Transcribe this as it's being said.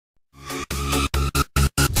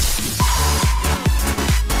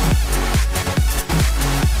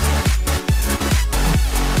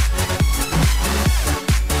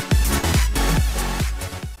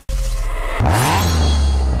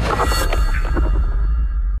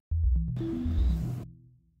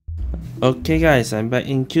Okay guys, I'm back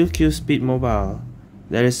in QQ Speed Mobile.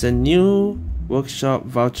 There is a new workshop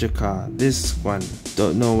voucher car. This one,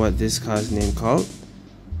 don't know what this car's name called,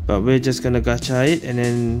 but we're just gonna gacha it and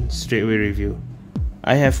then straight away review.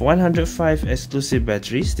 I have 105 exclusive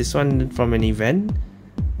batteries, this one from an event,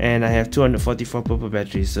 and I have 244 purple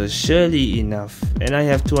batteries, so surely enough. And I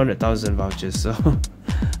have 200,000 vouchers, so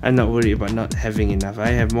I'm not worried about not having enough. I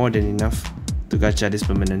have more than enough to gacha this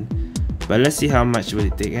permanent. But let's see how much will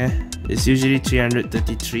it take. It's usually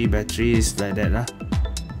 333 batteries like that lah.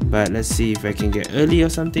 But let's see if I can get early or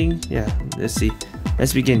something. Yeah, let's see.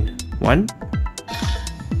 Let's begin. 1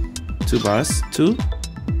 2 bars. 2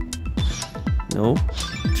 no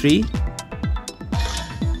 3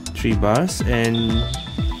 bars and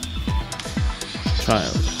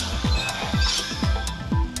trial.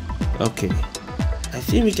 Okay, I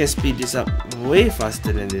think we can speed this up way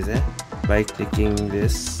faster than this by clicking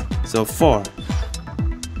this. So 4.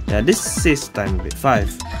 Yeah, this saves time a bit.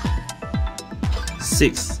 5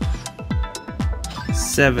 6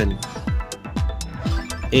 7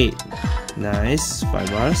 8. Nice.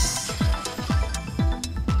 5 bars.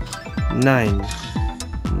 9.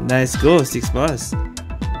 Nice go. 6 bars.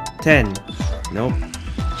 10. Nope.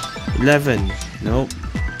 11. Nope.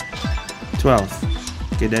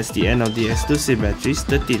 12. Okay, that's the end of the exclusive batteries.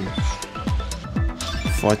 13.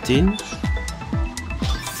 14.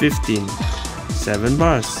 15. 7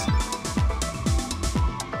 bars.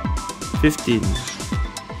 15.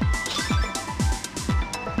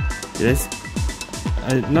 Yes,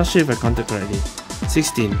 I'm not sure if I counted correctly.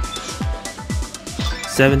 16.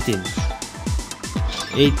 17.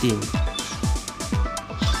 18.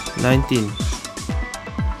 19.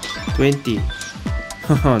 20.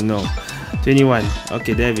 Oh no. 21.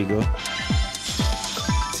 Okay, there we go.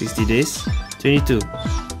 60 days. 22.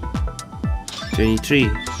 23.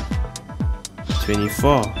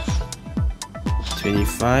 24.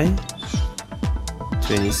 25.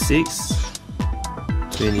 26.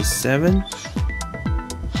 27.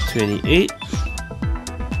 28.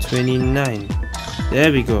 29.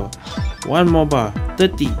 There we go. One more bar.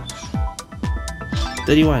 30.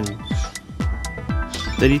 31.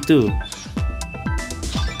 32.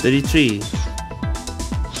 33.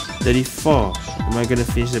 34. Am I gonna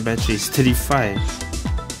finish the batteries? 35.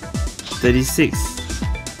 36.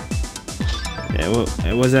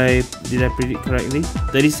 Did I predict correctly?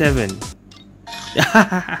 37.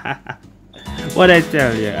 What I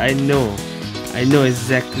tell you, I know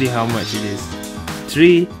exactly how much it is.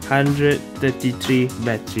 333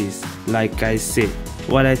 batteries, like I said.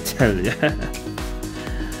 What I tell you.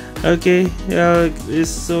 Okay, yeah, it's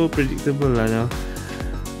so predictable, I know.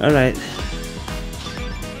 Alright,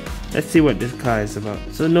 let's see what this car is about.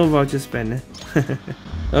 So no voucher spend.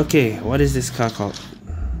 Okay, what is this car called?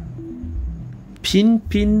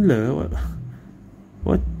 Pinpinle?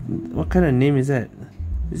 What kind of name is that?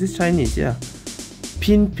 Is this Chinese? Yeah.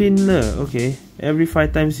 Pinpinle. Okay. Every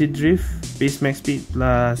 5 times you drift, base max speed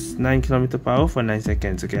plus 9 km/h for 9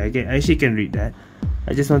 seconds. Okay, I actually can read that.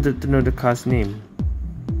 I just wanted to know the car's name.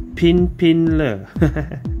 Pinpinle.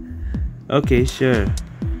 Okay, sure.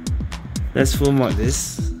 Let's full mod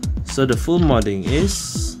this. So the full modding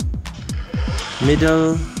is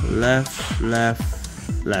middle, left,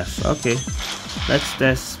 left, left. Okay, let's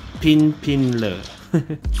test Pinpinle.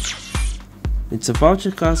 It's a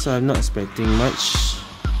voucher car, so I'm not expecting much.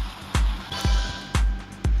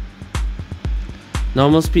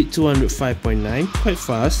 Normal speed 205.9, quite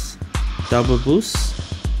fast. Double boost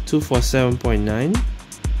 247.9.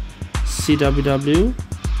 CWW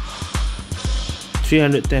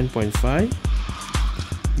 310.5.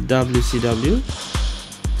 WCW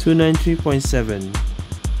 293.7.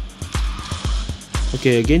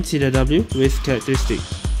 Okay, again CW with characteristic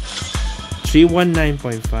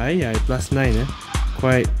 319.5. Yeah, plus 9.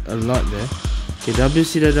 Quite a lot there. Okay,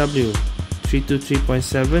 WCW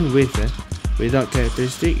 323.7 with without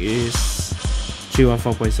characteristic is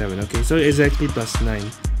 314.7. Okay, so exactly plus 9.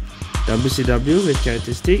 WCW with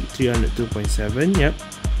characteristic 302.7. Yep,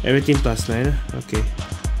 everything plus 9. Okay,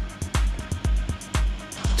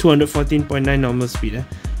 214.9 normal speed.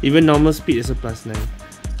 Even normal speed is a plus 9.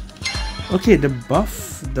 Okay, the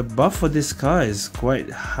buff for this car is quite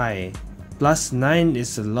high. Plus 9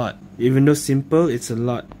 is a lot. Even though simple, it's a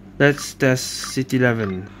lot. Let's test City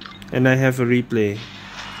 11. And I have a replay.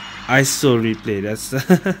 ISO replay. That's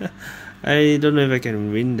I don't know if I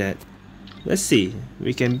can win that. Let's see.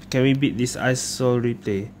 Can we beat this ISO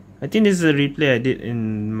replay? I think this is a replay I did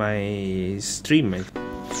in my stream.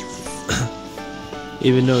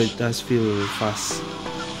 Even though it does feel fast.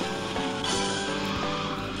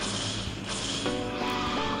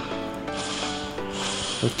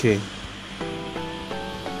 Okay,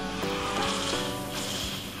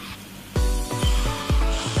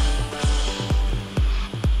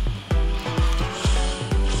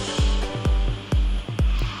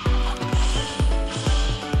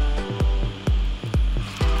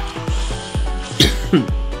 The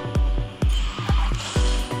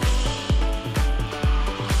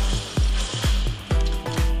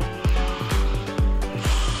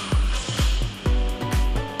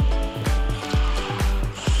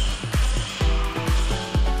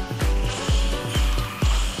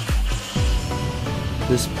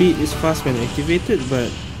speed is fast when activated, but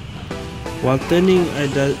while turning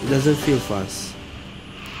it doesn't feel fast.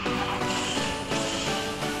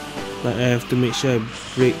 Like I have to make sure I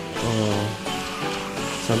brake or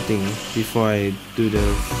something before I do the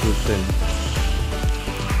full turn.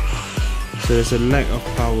 So there's a lack of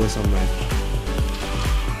power somewhere.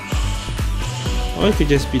 Or it could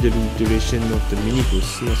just be the duration of the mini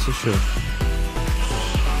boost, not so sure.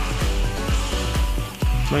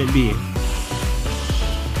 Might be.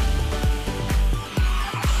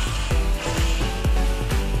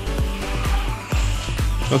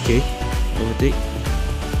 Okay, overtake.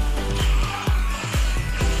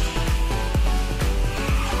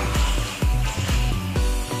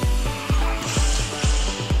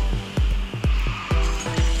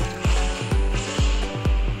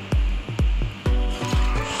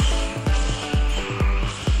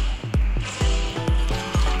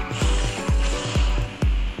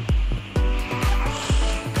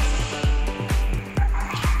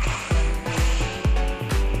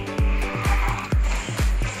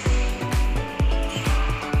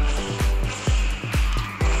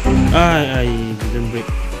 I didn't brake.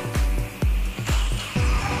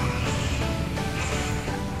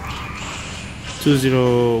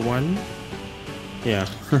 $201. Yeah.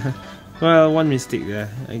 Well, one mistake there,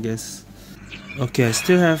 I guess. Okay, I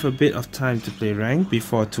still have a bit of time to play rank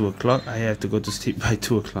before 2 o'clock. I have to go to sleep by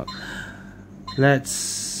 2 o'clock.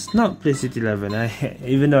 Let's not play City 11.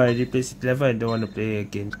 Even though I did play City 11, I don't want to play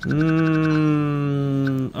again.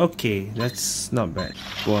 Okay, that's not bad.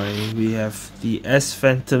 Boy, we have the S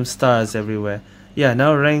Phantom Stars everywhere. Yeah,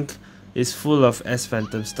 now rank is full of S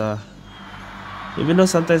Phantom Star. Even though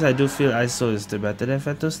sometimes I do feel ISO is still better than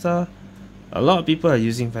Phantom Star, a lot of people are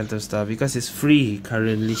using Phantom Star because it's free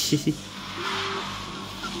currently.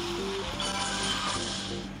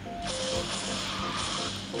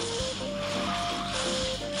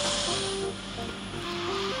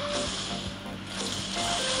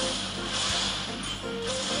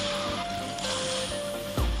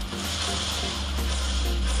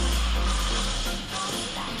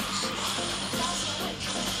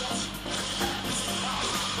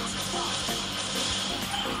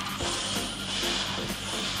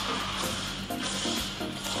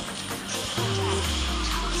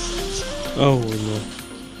 Oh no.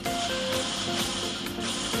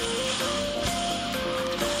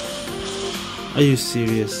 Are you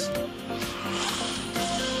serious?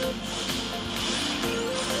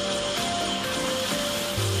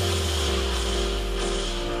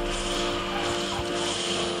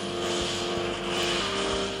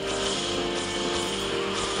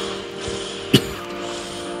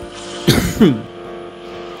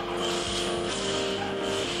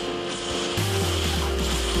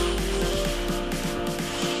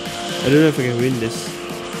 I don't know if I can win this.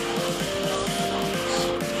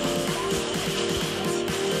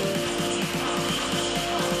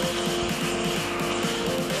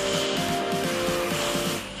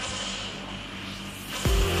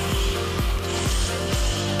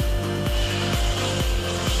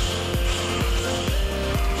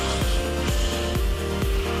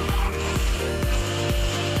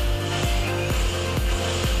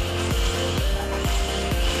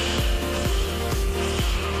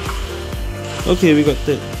 Okay, we got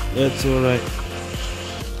that. That's alright.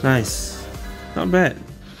 Nice. Not bad.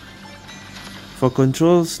 For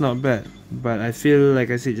controls, not bad. But I feel, like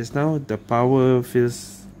I said just now, the power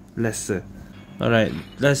feels lesser. Alright,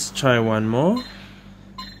 let's try one more.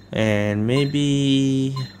 And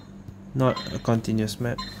maybe not a continuous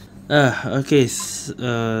map. Okay,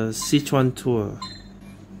 Sichuan tour.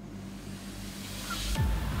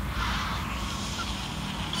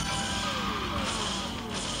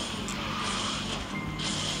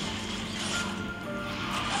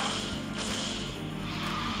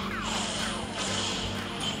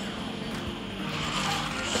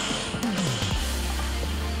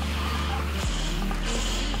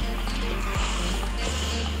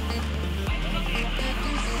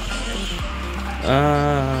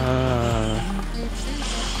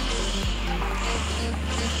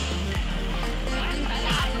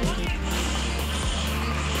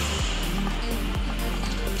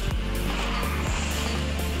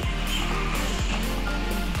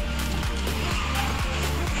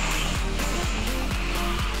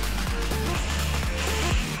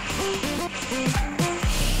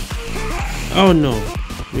 Oh no,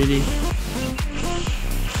 really?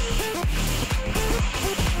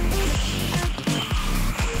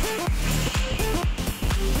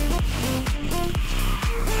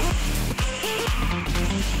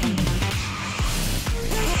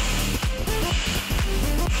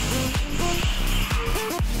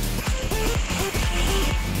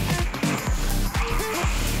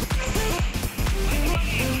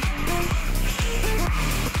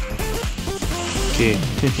 Okay.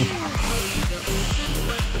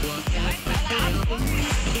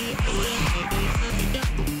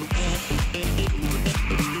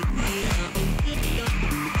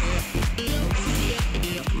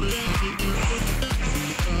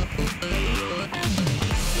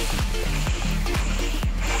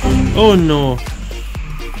 Oh no!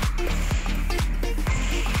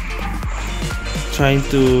 Trying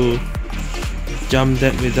to jump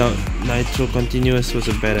that without nitro continuous was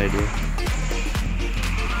a bad idea.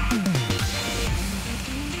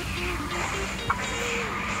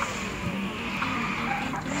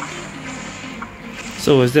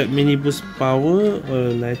 So was that mini boost power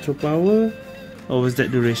or nitro power, or was that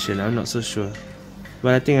duration? I'm not so sure,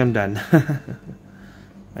 but I think I'm done.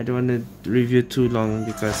 I don't want to review too long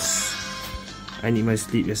because I need my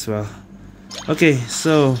sleep as well. Okay,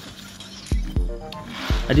 so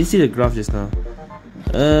I didn't see the graph just now.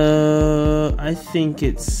 I think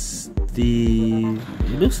it's the...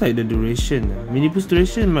 it looks like the duration. Mini boost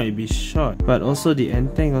duration might be short, but also the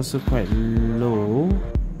end tank also quite low.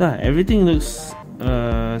 Everything looks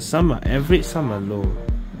some are average, some are low.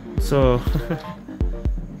 So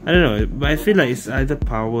I don't know, but I feel like it's either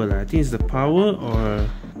power I think it's the power or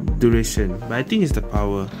duration, but I think it's the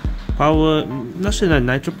power. Power, not sure that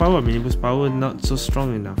nitro power or mini boost power not so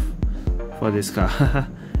strong enough for this car.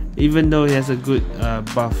 Even though it has a good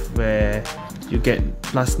buff where you get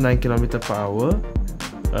plus 9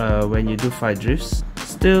 km/h when you do 5 drifts,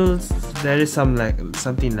 still there is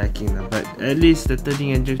something lacking but at least the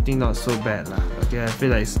turning and drifting not so bad Okay, I feel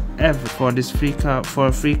like it's average for this free car. For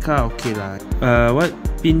a free car, okay what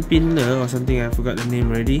Pinpinle or something, I forgot the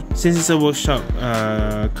name already. Since it's a workshop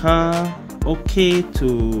car, okay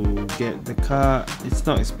to get the car. It's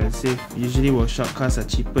not expensive. Usually workshop cars are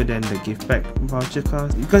cheaper than the gift pack voucher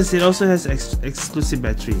cars because it also has exclusive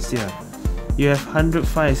batteries. Yeah, you have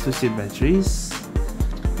 105 exclusive batteries.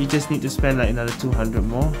 You just need to spend like another 200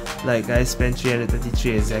 more. Like I spent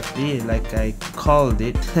 333 exactly, like I called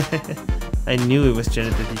it. I knew it was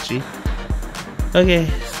 333. Okay,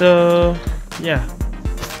 so yeah,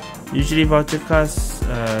 usually voucher cars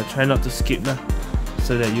try not to skip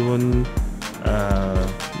so that you won't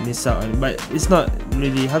miss out on it. But it's not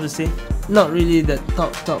really, how to say, not really the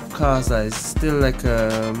top cars It's still like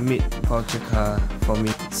a mid voucher car for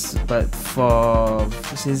me. But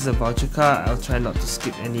since it's a voucher car, I'll try not to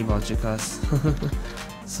skip any voucher cars.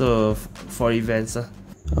 So for events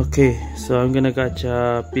Okay, so I'm gonna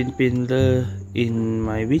gacha Pinpinle in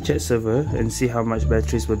my WeChat server and see how much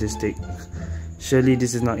batteries will this take. Surely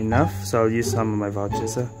this is not enough, so I'll use some of my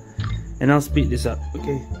vouchers and I'll speed this up.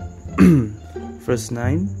 Okay. First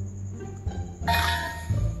 9,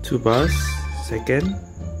 2 bars, second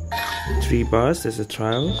 3 bars, there's a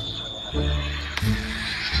trial,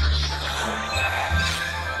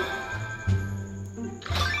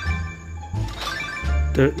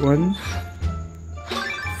 third one,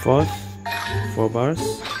 fourth, 4 bars,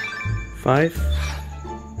 5,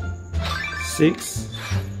 6,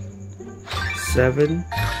 7,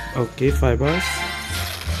 okay, 5 bars,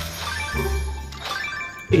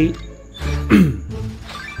 8,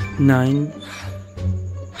 9,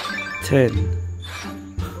 10,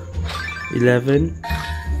 11,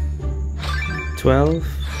 12,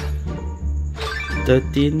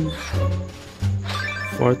 13,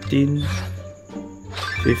 14,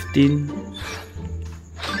 15,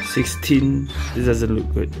 16, this doesn't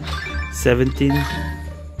look good, 17,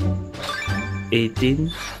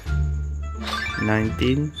 18,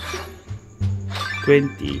 19,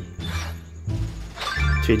 20,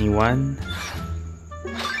 21,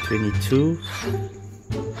 22,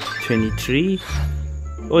 23,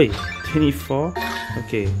 oi, 24,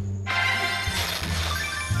 okay,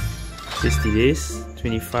 60 days,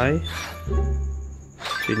 25,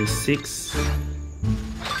 26,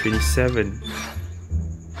 27,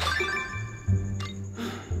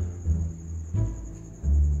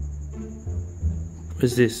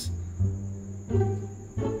 what's this,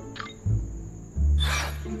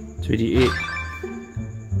 28,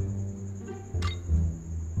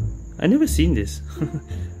 I never seen this.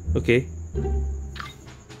 Okay,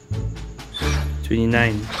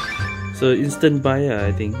 29, so instant buyer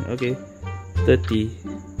I think. Okay, 30,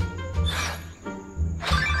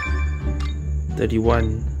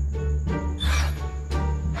 31,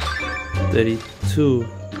 32,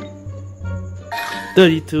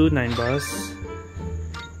 32, 9 bars,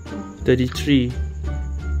 33,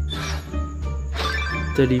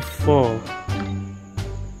 34,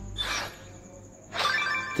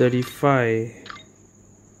 35,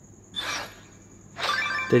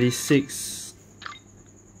 36,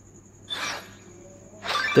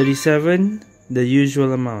 37, the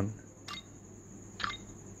usual amount,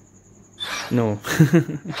 No.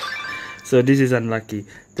 So this is unlucky.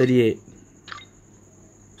 38.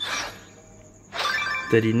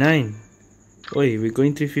 39. Oi, we're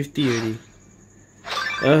going 350 already.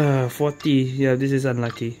 40. Yeah, this is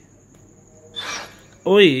unlucky.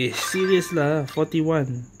 Oi, serious lah.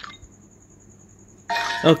 41.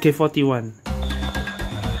 Okay, 41.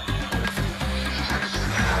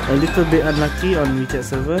 A little bit unlucky on WeChat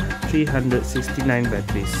server. 369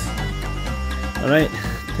 batteries. Alright,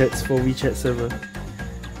 that's for WeChat server.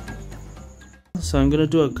 So I'm gonna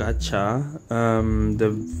do a gacha. The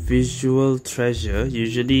visual treasure.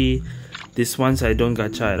 Usually these ones I don't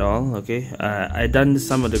gacha at all. Okay, I done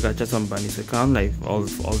some of the gachas on Bunny's account, like all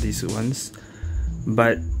these ones,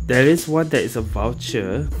 but there is one that is a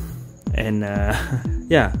voucher, and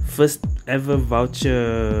yeah, first ever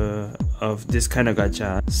voucher of this kind of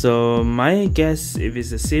gacha. So my guess, if it's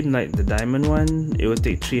the same like the diamond one, it will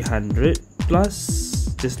take 300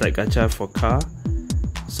 plus, just like gacha for car.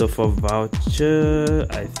 So for voucher,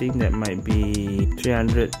 I think that might be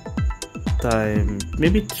 300 times,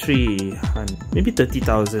 maybe 300, maybe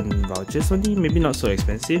 30,000 vouchers only, maybe not so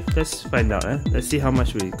expensive. Let's find out. Let's see how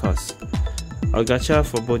much will it cost. I'll gacha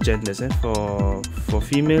for both genders. For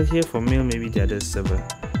female here, for male maybe the other server.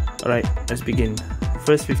 Alright, let's begin.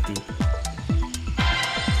 First 50.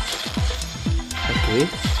 Okay.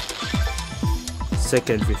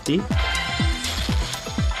 Second 50.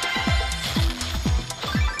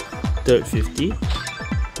 Third 50.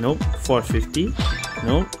 Nope. Fourth 50.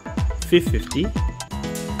 Nope. Fifth 50.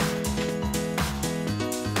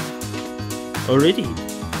 Already.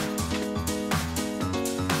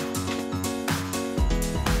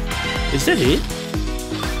 Is that it?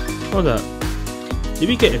 Hold up. Did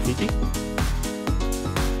we get everything?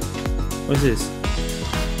 What's this?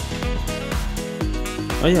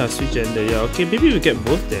 Oh yeah, switch gender. Yeah, okay, maybe we get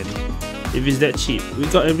both then. If it's that cheap. We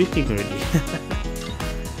got everything already.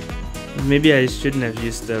 Maybe I shouldn't have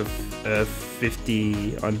used the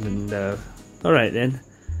 50 on the... Alright then.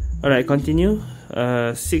 Alright, continue.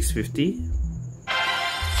 650.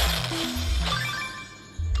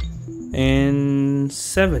 And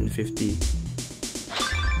 750.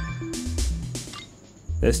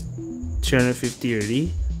 That's 350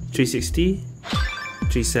 already. 360.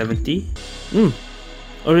 370.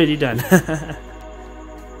 Already done.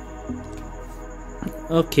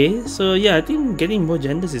 Okay, so yeah, I think getting more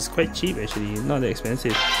genders is quite cheap actually, not that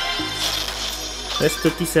expensive. That's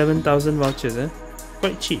 37,000 vouchers,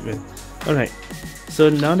 quite cheap, man. Alright, so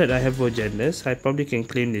now that I have both genders, I probably can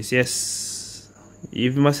claim this. Yes,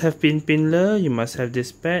 you must have Pinpinle, you must have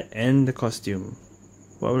this pet and the costume.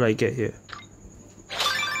 What will I get here?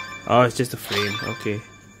 Oh, it's just a frame, okay.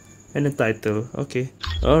 And the title, okay.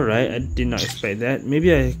 Alright, I did not expect that.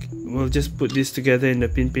 Maybe I will just put this together in the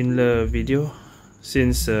Pinpinle video,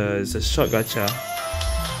 since it's a short gacha.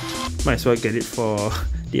 Might as well get it for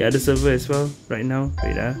the other server as well right now.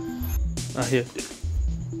 Wait, here.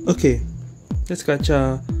 Okay, let's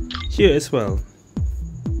gacha here as well.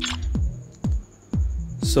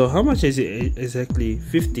 So how much is it exactly?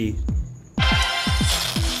 50.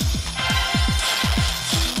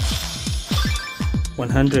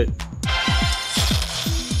 100.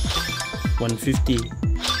 150.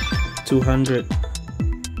 200.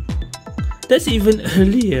 That's even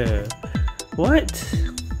earlier. What?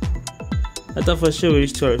 I thought for sure we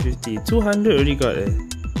reached 250. 200 already got it.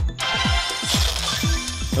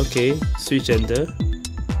 Okay, switch gender.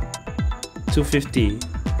 250.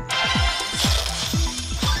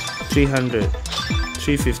 300.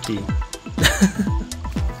 350.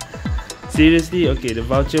 Seriously? Okay, the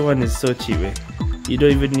voucher one is so cheap. You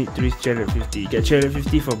don't even need to reach 350. You get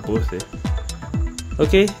 350 for both.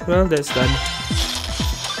 Okay, well that's done.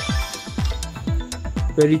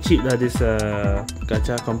 Very cheap lah this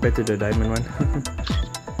gacha compared to the diamond one.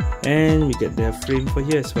 And we get the frame for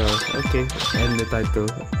here as well. Okay, and the title.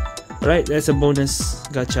 Alright, that's a bonus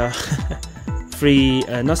gacha. Free,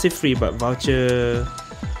 not say free, but voucher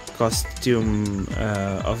costume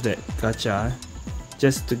of that gacha,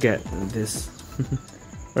 just to get this.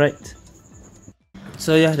 Right.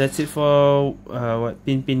 So yeah, that's it for what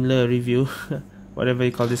Pinpinle review, whatever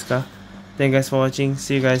you call this car. Thank you guys for watching.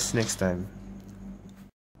 See you guys next time.